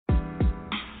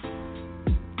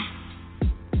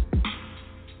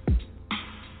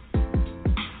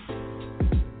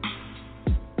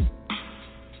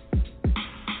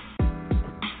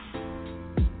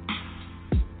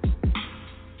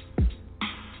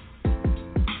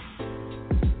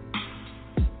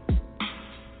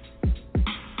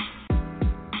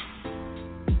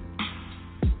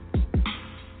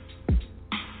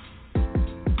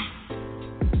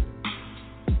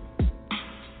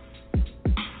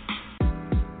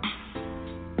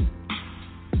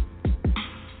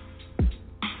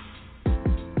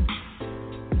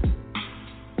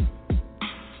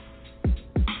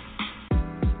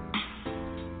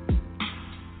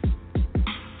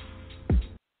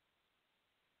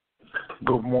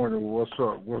Good morning. What's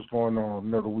up? What's going on?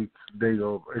 Another week today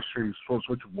of Extreme Sports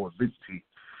with your boy Big T,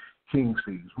 King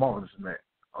C's, Martin Matt.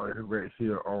 Right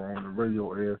here on the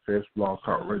radio, AFS,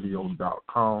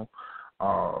 blogtalkradio.com.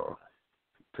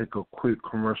 Take a quick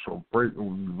commercial break and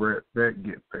we'll be right back,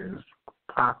 get things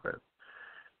popping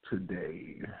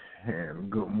today. And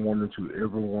good morning to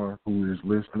everyone who is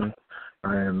listening.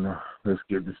 And let's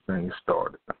get this thing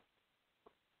started.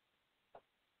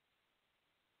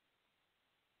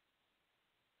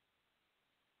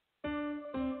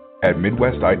 At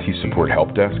Midwest IT Support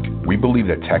Help Desk, we believe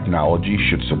that technology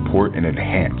should support and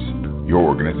enhance your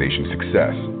organization's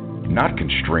success, not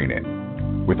constrain it.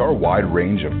 With our wide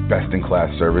range of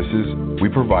best-in-class services, we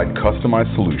provide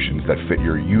customized solutions that fit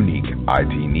your unique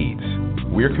IT needs.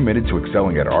 We are committed to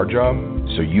excelling at our job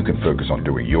so you can focus on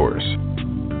doing yours.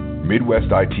 Midwest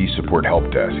IT Support Help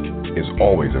Desk is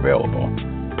always available,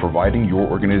 providing your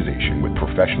organization with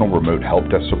professional remote help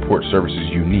desk support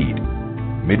services you need.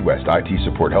 Midwest IT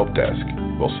Support Help Desk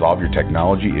will solve your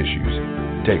technology issues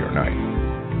day or night.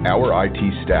 Our IT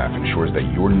staff ensures that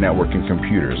your network and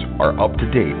computers are up to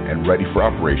date and ready for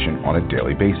operation on a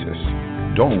daily basis.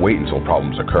 Don't wait until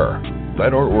problems occur.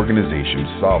 Let our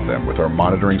organization solve them with our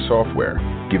monitoring software,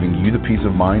 giving you the peace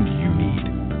of mind you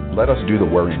need. Let us do the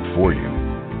worrying for you.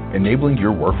 Enabling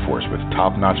your workforce with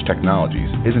top-notch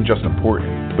technologies isn't just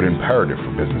important, but imperative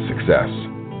for business success.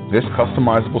 This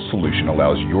customizable solution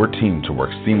allows your team to work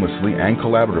seamlessly and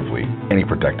collaboratively in a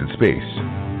protected space.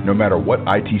 No matter what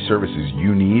IT services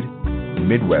you need,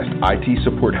 Midwest IT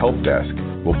Support Help Desk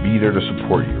will be there to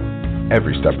support you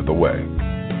every step of the way.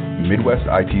 Midwest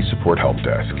IT Support Help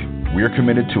Desk. We are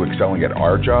committed to excelling at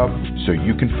our job so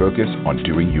you can focus on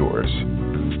doing yours.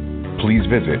 Please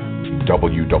visit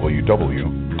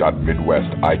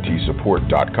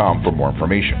www.midwestitsupport.com for more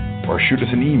information, or shoot us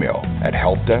an email at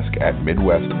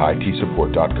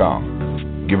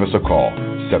helpdesk@midwestitsupport.com. Give us a call,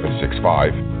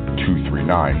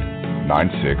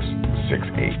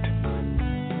 765-239-9668.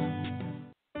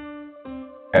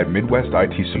 At Midwest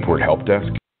IT Support Help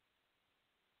Desk.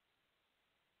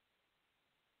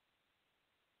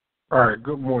 All right,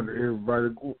 good morning, everybody.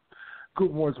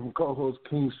 Good morning to my co-host,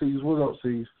 King C's. What up,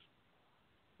 C's?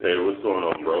 Hey, what's going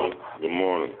on, bro? Good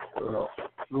morning.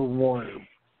 Good morning.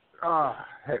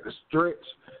 Had to stretch,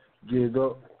 get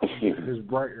up. It's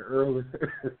bright and early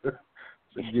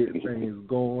to get things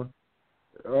going.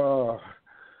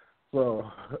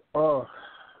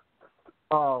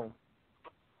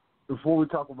 Before we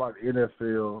talk about the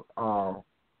NFL,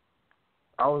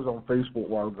 I was on Facebook a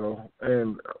while ago,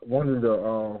 and one of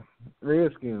the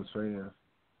Redskins fans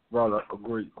brought up a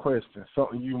great question,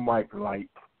 something you might like,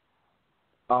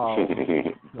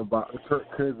 about the Kirk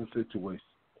Cousins situation.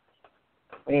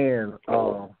 And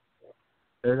I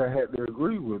had to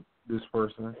agree with this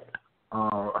person.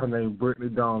 Her name Brittany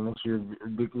Donald. She's a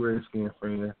big Redskins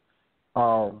fan.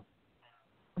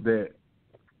 That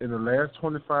in the last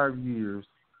 25 years,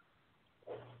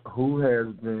 who has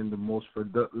been the most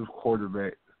productive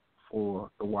quarterback for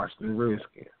the Washington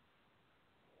Redskins?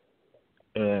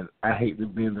 And I hate to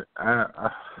be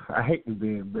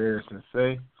embarrassed and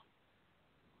say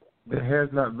there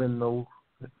has not been no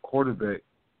quarterback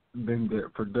been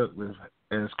that productive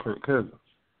as Kirk Cousins.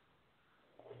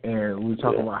 And we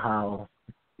talk about how,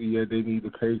 they need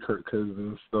to pay Kirk Cousins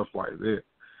and stuff like that,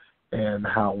 and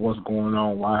how what's going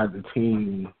on, why the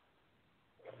team,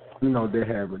 they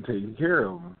haven't taken care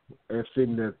of him. And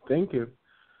sitting there thinking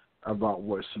about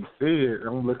what she said,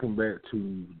 I'm looking back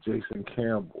to Jason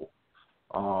Campbell,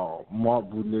 Mark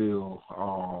Brunell,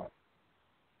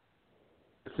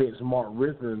 since Mark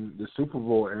Rippon, the Super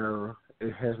Bowl era,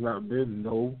 it has not been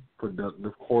no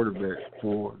productive quarterback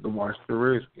for the Washington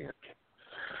Redskins.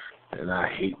 And I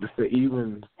hate to say,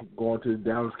 even going to the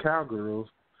Dallas Cowgirls,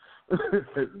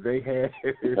 they had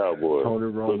Cowboys.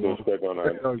 Tony Romo. Put respect on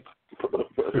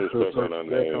our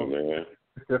name, man.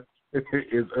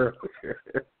 It's early.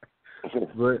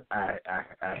 But I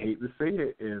hate to say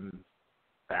it, and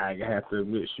I have to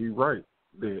admit she's right,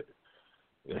 that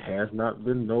it has not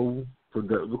been no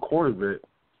productive quarterback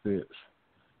since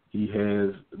he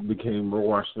has became a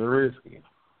Washington Redskin.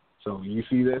 So you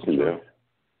see that?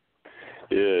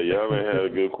 Yeah, y'all haven't had a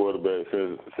good quarterback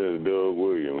since Doug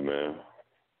Williams, man.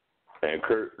 And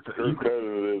Kirk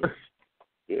Cousins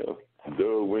is,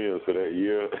 Doug Williams for that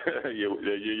year. That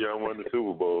year y'all won the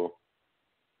Super Bowl.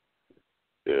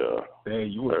 Yeah.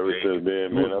 Ever since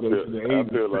then, man,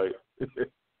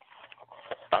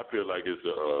 I feel like it's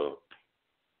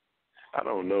I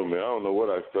don't know, man. I don't know what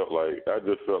I felt like. I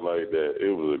just felt like that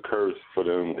it was a curse for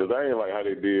them, because I ain't like how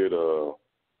they did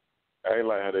I ain't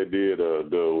like how they did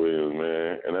Doug Williams,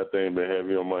 man. And that thing been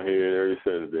heavy on my head ever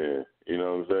since then. You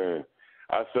know what I'm saying?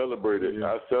 I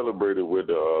celebrated with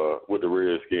the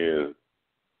Redskins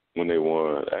when they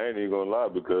won. I ain't even gonna lie,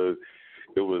 because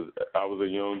I was a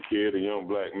young kid, a young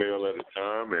black male at the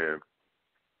time, and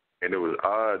it was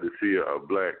odd to see a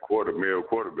black male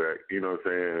quarterback, you know what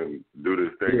I'm saying, do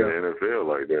this thing in the NFL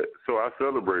like that. So I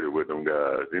celebrated with them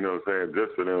guys, you know what I'm saying,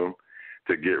 just for them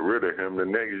to get rid of him the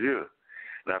next year.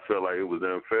 And I felt like it was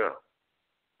unfair.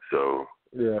 So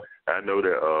I know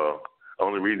that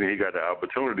only reason he got the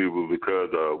opportunity was because,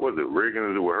 was it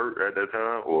Riggins who were hurt at that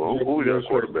time? Or who was your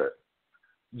quarterback?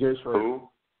 Jay Schroeder. Who?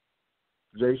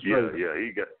 Jay Schroeder.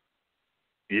 He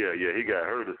got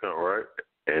hurt or something, right?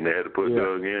 And they had to put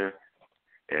Doug in,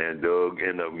 and Doug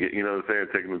ended up getting, you know what I'm saying,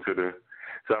 taking him to the.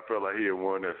 So I felt like he had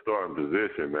won that starting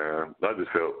position, man. I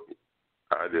just felt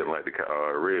I didn't like the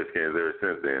Redskins ever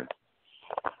since then.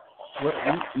 Well,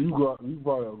 you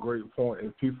brought up a great point,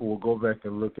 and people will go back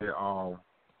and look at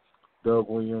Doug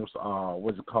Williams,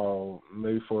 what's it called,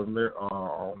 Made for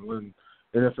America, when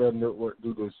NFL Network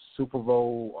do the Super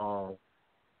Bowl,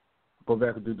 go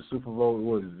back and do the Super Bowl,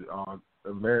 what is it,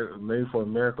 Made for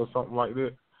America, something like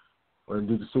that, when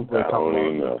they do the Super Bowl, talk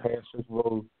about the past Super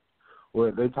Bowl,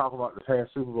 where they talk about the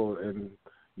past Super Bowl, and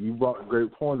you brought a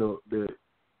great point up that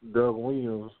Doug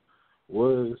Williams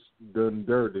was done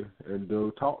dirty, and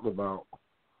Doug talked about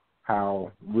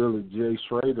how really Jay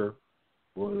Schroeder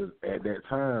was, at that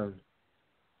time,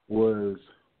 was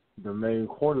the main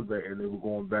quarterback, and they were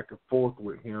going back and forth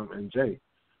with him and Jay.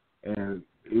 And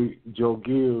Joe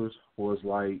Gibbs was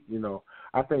like, you know,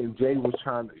 I think Jay was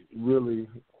trying to really,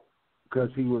 because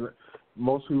he was,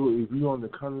 most people, if you're on the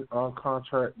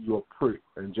contract, you're a prick,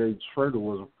 and Jay Schroeder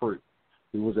was a prick.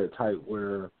 He was that type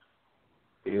where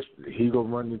he gonna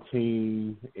run the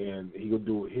team and he gonna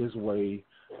do it his way,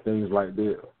 things like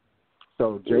that.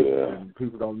 So Jay, and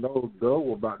people don't know, Doug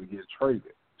was about to get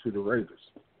traded to the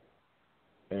Raiders,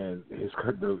 and it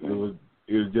was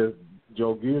just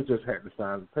Joe Gibbs just had to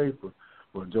sign the paper.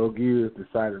 When Joe Gibbs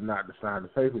decided not to sign the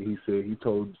paper, he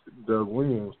told Doug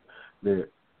Williams that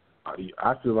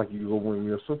I feel like you're gonna win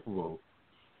me a Super Bowl.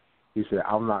 He said,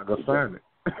 I'm not gonna sign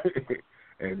it.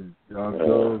 And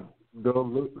Doug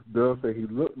said he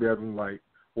looked at him like,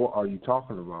 what are you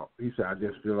talking about? He said, I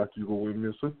just feel like you're going to win me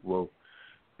a Super Bowl.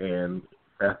 And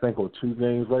I think 2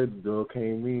 games later, Doug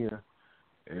came in,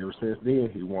 and ever since then,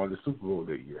 he won the Super Bowl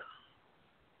that year.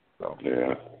 So,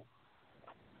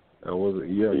 that was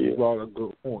you brought a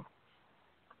good point.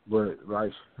 But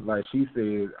like she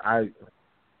said, I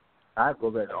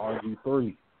go back to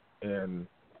RG3, and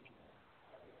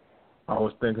I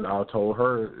was thinking, I told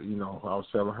her, you know, I was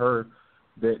telling her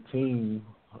that team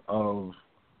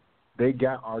they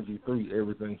got RG3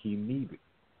 everything he needed.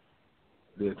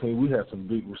 That team, we had some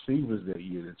big receivers that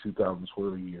year, the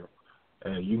 2012 year.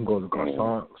 And you can go to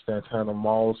Garcon, Santana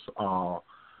Moss, I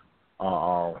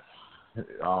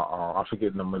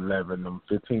forget number 11, number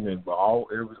 15, but all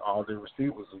their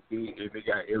receivers were big, and they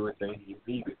got everything he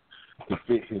needed to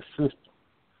fit his system.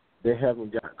 They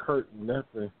haven't got Kurt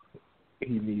nothing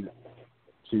he needed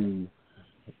to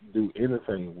do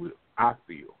anything with, I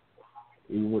feel.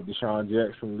 Even with Deshaun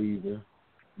Jackson leaving,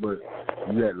 but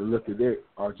you had to look at that.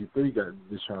 RG3 got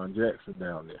Deshaun Jackson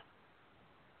down there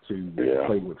to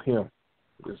play with him.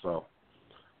 So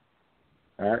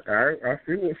I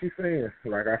feel what she's saying.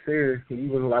 Like I said,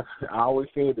 even like I always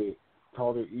said that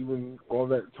Tony, even going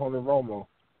back to Tony Romo,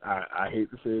 I hate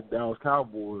to say it, Dallas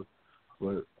Cowboys,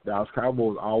 but Dallas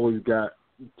Cowboys always got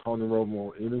Tony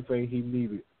Romo anything he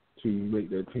needed to make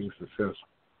that team successful.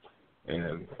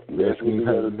 And that's what you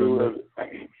got to do.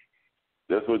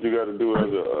 That's what you got to do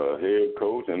as a head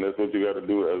coach, and that's what you got to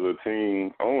do as a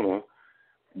team owner.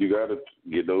 You got to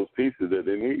get those pieces that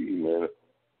they need, man.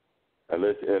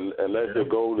 Unless your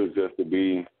goal is just to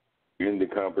be in the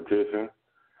competition,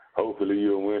 hopefully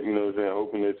you'll win. You know what I'm saying?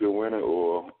 Hoping that you'll win it,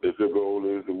 or if your goal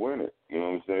is to win it. You know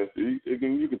what I'm saying? So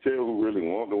you can tell who really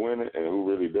wants to win it and who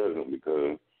really doesn't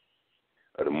because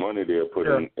of the money they're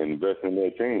putting invest in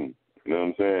their team. You know what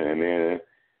I'm saying?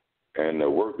 And the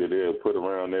work that they'll put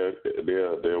around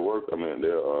their work. I mean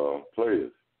their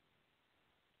players.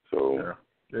 So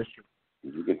that's true.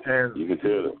 You can tell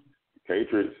the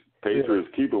Patriots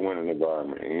keep a winning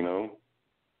environment. You know.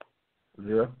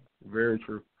 Yeah, very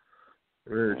true.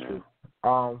 Very true.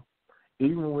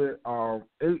 Even with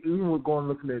going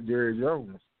looking at Jerry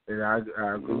Jones, and I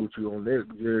agree with you on that.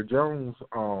 Jerry Jones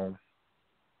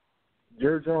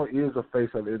is a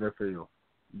face of the NFL.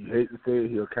 You hate to say it,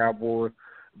 he's a Cowboy,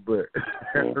 but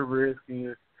as a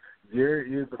Redskin,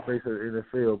 Jerry is the face of the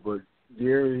NFL. But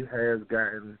Jerry has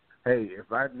gotten hey,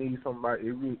 if I need somebody,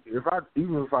 even if I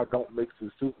don't make it to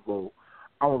the Super Bowl,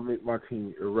 I'm gonna make my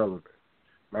team irrelevant.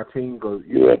 My team goes,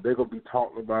 they're gonna be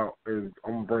talking about, and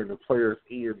I'm gonna bring the players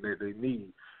in that they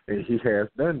need, and he has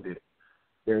done that.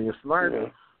 Daniel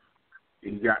Snyder,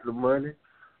 he got the money,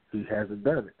 he hasn't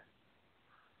done it,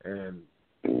 and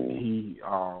he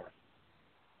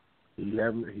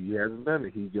hasn't done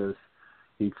it.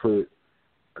 He put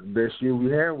the best year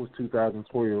we had was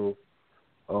 2012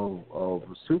 of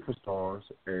superstars,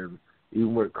 and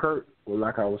even with Kurt, well,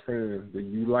 like I was saying,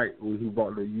 when he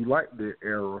bought the You Like That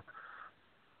era.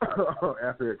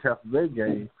 After the Tampa Bay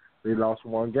game, they lost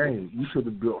one game. You should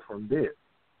have built from there.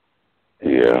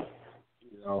 Yeah.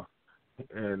 You know,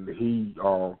 and he,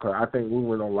 cause I think we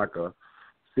went on like a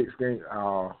 6-game,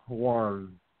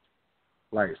 won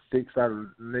like 6 out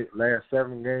of the last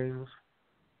 7 games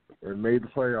and made the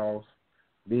playoffs.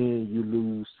 Then you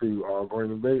lose to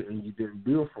Green Bay, and you didn't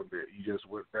build from there. You just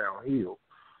went downhill.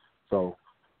 So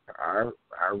I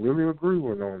really agree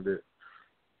with on that.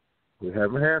 We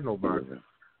haven't had nobody.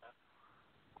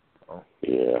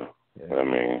 Yeah. I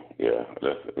mean,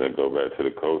 let's go back to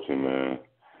the coaching, man.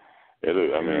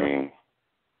 I mean,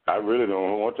 I really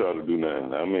don't want y'all to do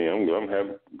nothing. I mean, I'm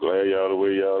glad y'all the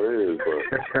way y'all is,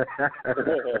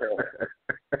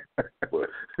 but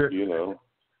you know.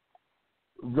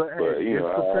 But hey,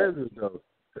 it's competitive though.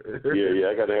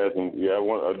 I got to have some. Yeah,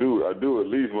 I do at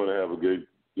least want to have a good,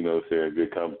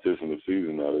 good competition of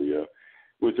season out of y'all,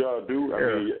 which y'all do. I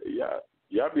mean,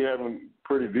 y'all be having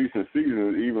pretty decent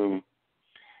seasons, even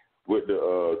with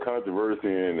the controversy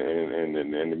and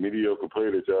the mediocre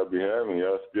play that y'all be having.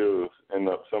 Y'all still end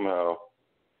up somehow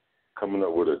coming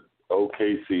up with an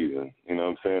okay season. You know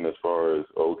what I'm saying? As far as,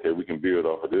 we can build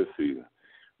off of this season.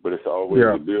 But it's always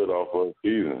to build off of a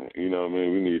season. You know what I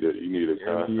mean? need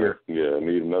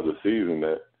another season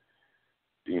that,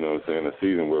 you know what I'm saying, a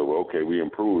season where, we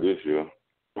improved this year.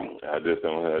 I just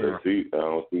don't have I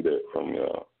don't see that from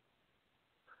y'all.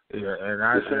 Yeah, and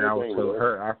I was telling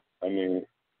her.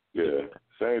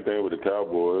 Same thing with the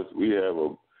Cowboys. We have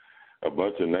a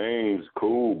bunch of names,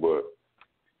 cool, but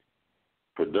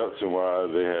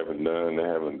production-wise, they haven't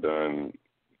done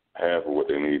half of what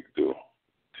they need to do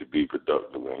to be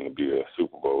productive and to be a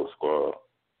Super Bowl squad.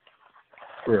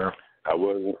 Yeah. I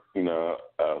wasn't,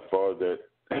 as far as that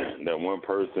one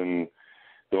person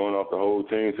throwing off the whole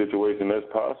team situation, that's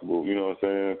possible, you know what I'm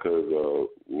saying? Because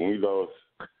when we lost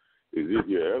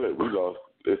Ezekiel Elliott,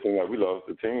 it seemed like we lost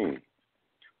the team.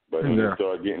 But when they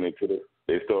started getting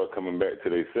they started coming back to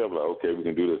themselves, like, we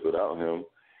can do this without him.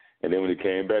 And then when he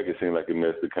came back, it seemed like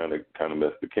it kind of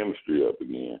messed the chemistry up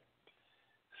again.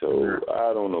 So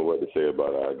I don't know what to say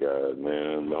about our guys,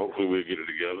 man. Hopefully we'll get it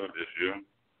together this year.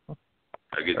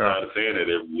 I get tired of saying it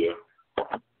every year.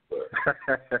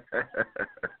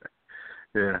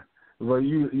 Yeah. Well,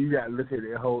 you got to look at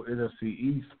the whole NFC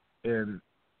East, and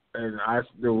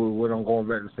what I'm going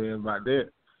back to saying about that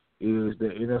is the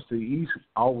NFC East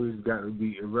always got to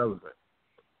be irrelevant.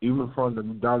 Even from the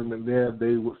Donovan McNabb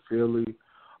days with Philly,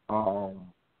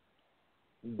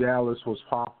 Dallas was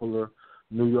popular.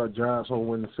 New York Giants will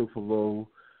win the Super Bowl,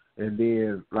 and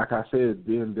then, like I said,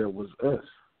 then there was us,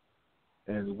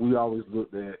 and we always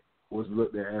was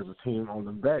looked at as a team on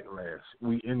the backlash.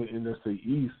 We in the NFC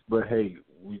East, but hey,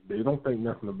 they don't think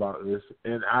nothing about this.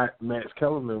 And Max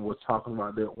Kellerman was talking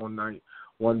about that one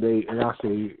day, and I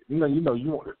said, you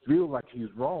want to feel like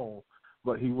he's wrong,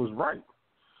 but he was right.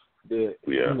 That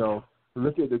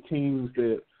look at the teams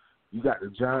that you got. The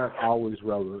Giants always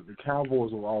relevant. The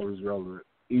Cowboys were always relevant.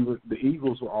 Even the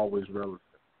Eagles were always relevant.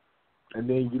 And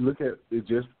then you look at it,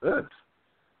 just us.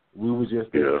 We were just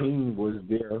that team was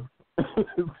there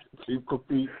to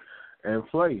compete and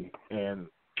play. And,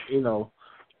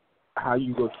 how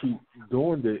you going to keep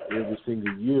doing that every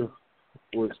single year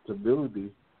with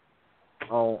stability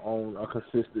on a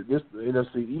consistent – the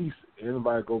NFC East,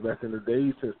 anybody go back in the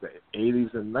days since the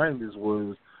 80s and 90s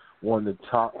was one of the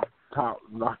top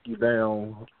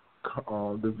knock-you-down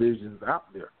divisions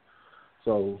out there.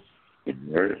 So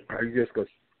how you just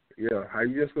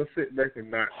gonna sit back and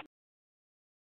not